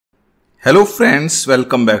Hello friends,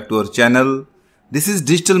 welcome back to our channel. This is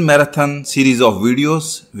Digital Marathon series of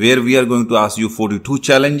videos where we are going to ask you 42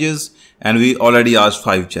 challenges and we already asked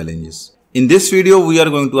 5 challenges. In this video, we are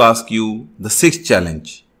going to ask you the 6th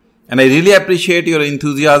challenge. And I really appreciate your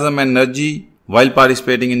enthusiasm and energy while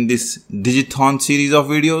participating in this DigiThon series of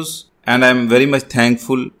videos, and I am very much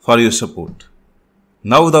thankful for your support.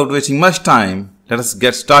 Now without wasting much time, let us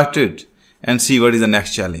get started and see what is the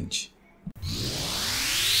next challenge.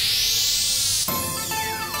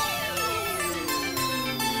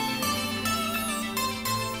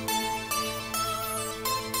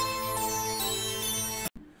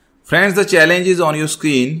 Friends, the challenge is on your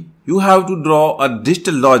screen. You have to draw a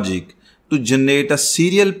digital logic to generate a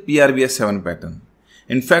serial PRBS 7 pattern.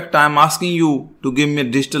 In fact, I am asking you to give me a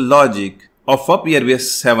digital logic of a PRBS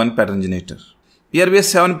 7 pattern generator. PRBS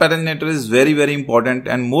 7 pattern generator is very important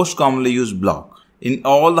and most commonly used block in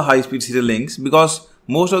all the high-speed serial links, because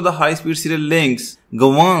most of the high-speed serial links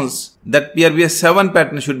governs that PRBS 7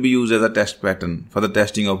 pattern should be used as a test pattern for the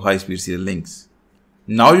testing of high-speed serial links.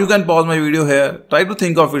 Now you can pause my video here, try to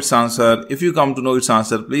think of its answer. If you come to know its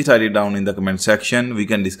answer, please write it down in the comment section. We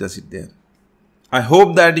can discuss it there. I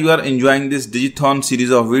hope that you are enjoying this DigiThon series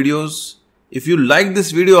of videos. If you like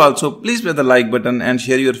this video also, please press the like button and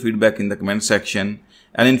share your feedback in the comment section.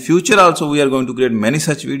 And in future also, we are going to create many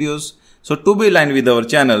such videos. So to be aligned with our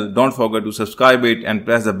channel, don't forget to subscribe it and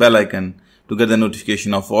press the bell icon to get the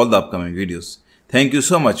notification of all the upcoming videos. Thank you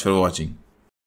so much for watching.